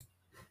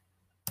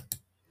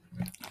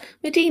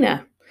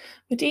Mdina.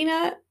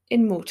 Mdina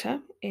in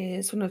Malta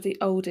is one of the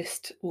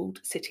oldest walled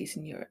cities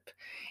in Europe.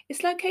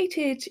 It's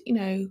located,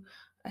 in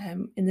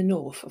the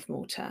north of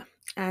Malta,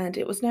 and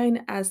it was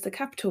known as the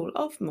capital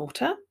of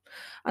Malta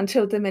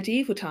until the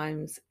medieval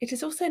times. It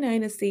is also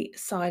known as the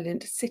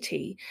Silent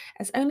City,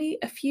 as only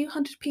a few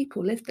hundred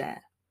people live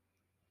there.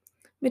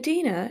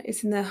 Mdina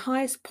is in the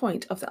highest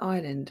point of the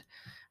island,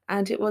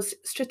 and it was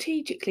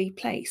strategically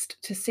placed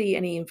to see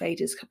any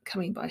invaders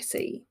coming by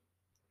sea.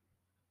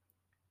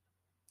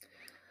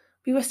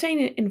 We were staying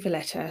in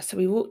Valletta, so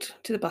we walked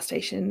to the bus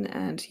station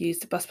and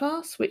used the bus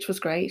pass, which was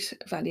great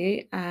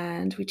value.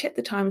 And we checked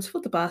the times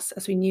for the bus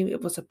as we knew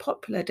it was a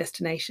popular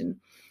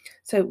destination.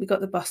 So we got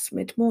the bus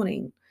mid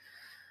morning.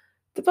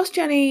 The bus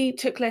journey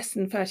took less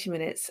than 30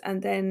 minutes.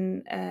 And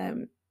then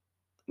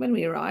when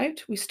we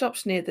arrived, we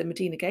stopped near the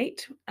Mdina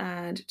Gate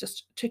and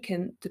just took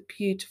in the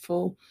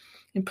beautiful,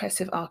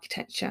 impressive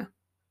architecture.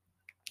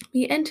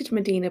 We entered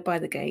Mdina by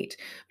the gate,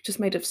 which was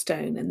made of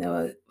stone, and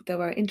there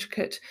were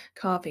intricate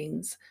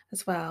carvings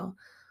as well.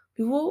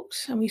 We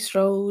walked and we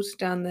strolled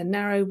down the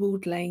narrow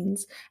walled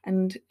lanes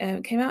and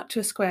came out to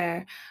a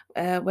square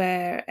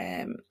where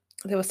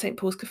there was St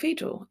Paul's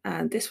Cathedral,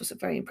 and this was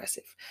very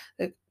impressive.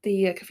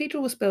 The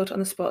cathedral was built on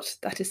the spot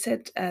that is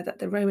said that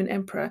the Roman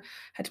emperor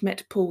had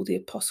met Paul the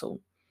Apostle.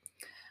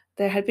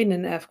 There had been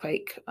an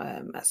earthquake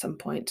at some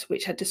point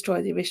which had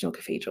destroyed the original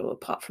cathedral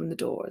apart from the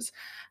doors,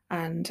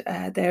 and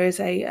there is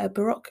a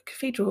Baroque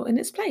cathedral in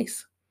its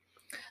place.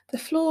 The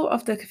floor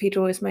of the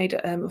cathedral is made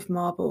of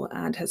marble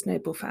and has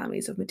noble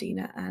families of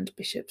Mdina and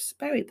bishops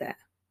buried there.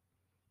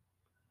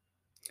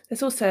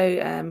 There's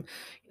also,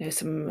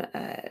 some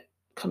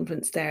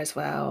convents there as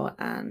well,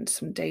 and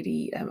some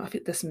daily. I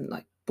think there's some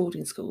like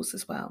boarding schools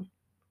as well.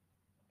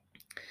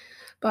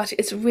 But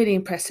it's really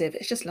impressive.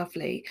 It's just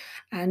lovely,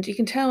 and you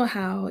can tell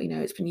how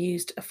it's been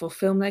used for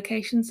film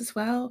locations as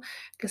well,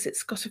 because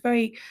it's got a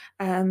very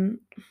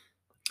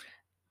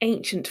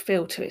ancient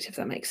feel to it, if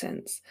that makes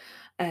sense.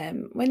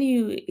 When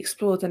you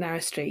explore the narrow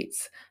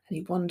streets and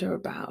you wander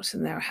about,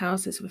 and there are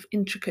houses with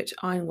intricate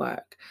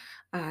ironwork,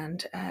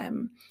 and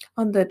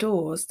on the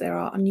doors there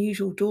are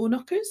unusual door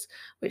knockers,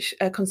 which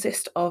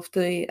consist of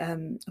the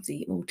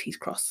Maltese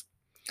cross.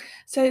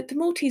 So the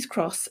Maltese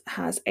cross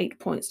has 8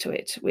 points to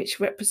it, which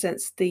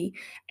represents the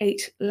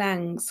 8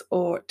 langues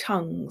or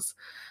tongues.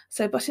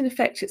 So, but in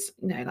effect, it's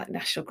like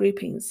national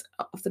groupings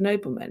of the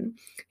noblemen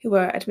who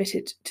were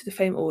admitted to the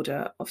famed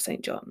order of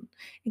St. John,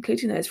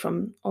 including those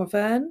from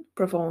Auvergne,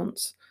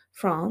 Provence,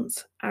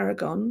 France,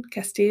 Aragon,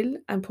 Castile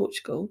and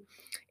Portugal,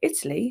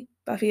 Italy,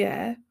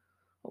 Baviera,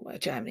 or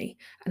Germany,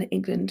 and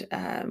England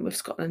with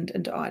Scotland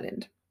and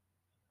Ireland.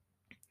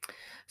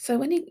 So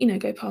when you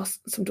go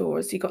past some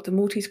doors, you got the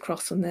Maltese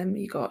cross on them,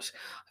 you got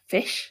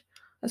fish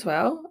as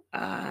well,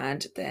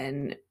 and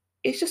then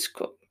it's just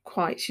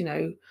quite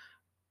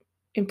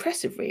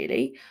impressive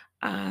really.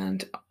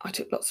 And I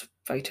took lots of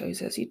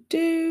photos as you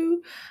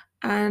do,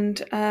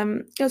 and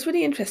it was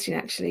really interesting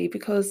actually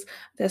because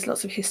there's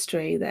lots of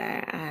history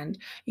there, and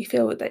you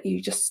feel that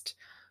you just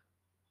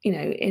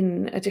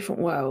in a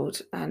different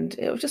world, and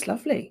it was just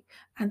lovely.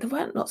 And there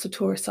weren't lots of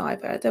tourists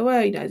either. There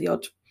were the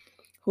odd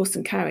horse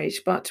and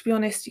carriage, but to be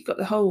honest, you've got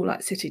the whole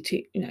city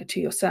to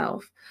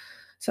yourself.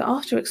 So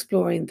after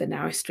exploring the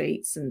narrow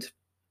streets and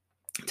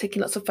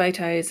taking lots of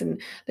photos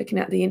and looking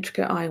at the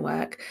intricate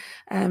ironwork,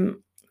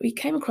 we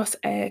came across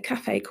a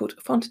cafe called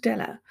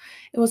Fontadella.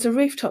 It was a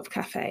rooftop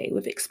cafe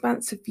with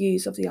expansive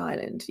views of the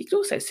island. You could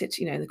also sit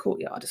in the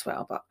courtyard as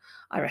well, but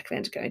I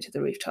recommend going to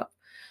the rooftop.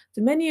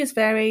 The menu is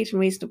varied and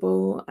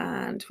reasonable,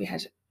 and we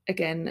had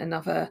again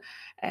another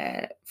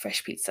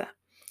fresh pizza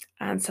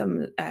and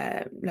some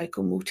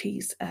local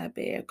Maltese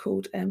beer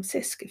called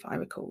Sisk, if I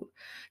recall.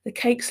 The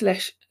cake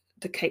selection,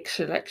 the cake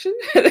selection,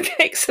 the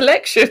cake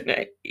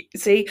selection.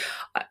 See,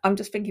 I'm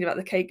just thinking about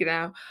the cake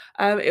now.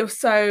 It was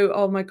so,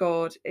 oh my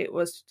god, it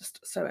was just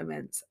so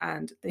immense,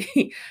 and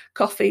the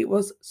coffee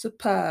was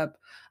superb.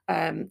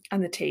 And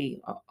the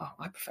tea,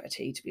 I prefer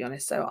tea to be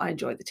honest, so I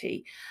enjoy the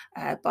tea.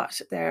 But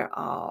there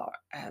are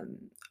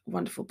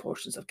wonderful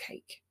portions of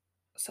cake,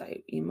 so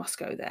you must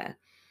go there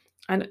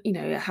and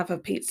have a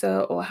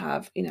pizza or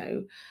have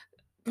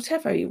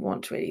whatever you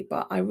want really.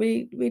 But I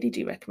really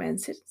do recommend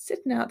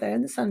sitting out there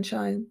in the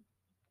sunshine,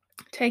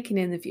 taking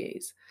in the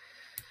views.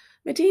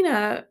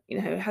 Mdina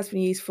has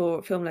been used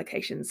for film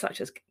locations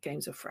such as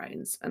Games of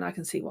Thrones, and I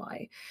can see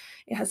why.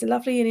 It has a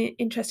lovely and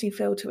interesting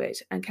feel to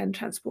it and can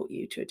transport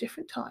you to a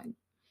different time.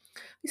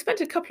 We spent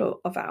a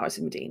couple of hours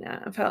in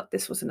Mdina and felt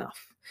this was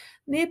enough.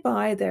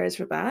 Nearby there is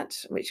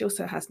Rabat, which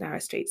also has narrow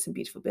streets and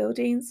beautiful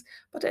buildings,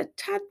 but a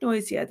tad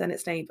noisier than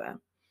its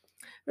neighbour.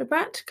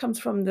 Rabat comes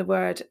from the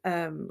word,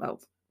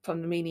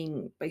 from the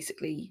meaning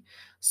basically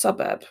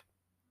suburb,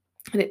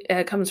 and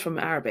it comes from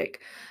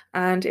Arabic.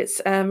 And it's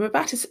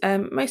Rabat is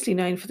mostly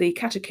known for the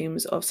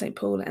catacombs of St.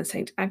 Paul and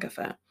St.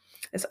 Agatha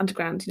as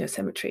underground,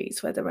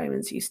 cemeteries where the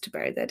Romans used to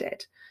bury their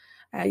dead.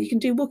 You can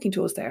do walking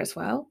tours there as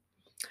well.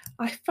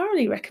 I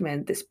thoroughly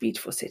recommend this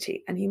beautiful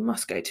city, and you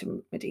must go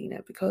to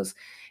Mdina because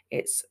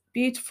it's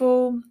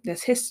beautiful,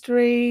 there's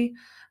history,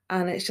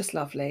 and it's just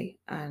lovely,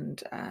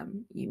 and,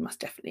 you must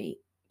definitely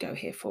go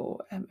here for,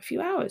 a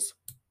few hours.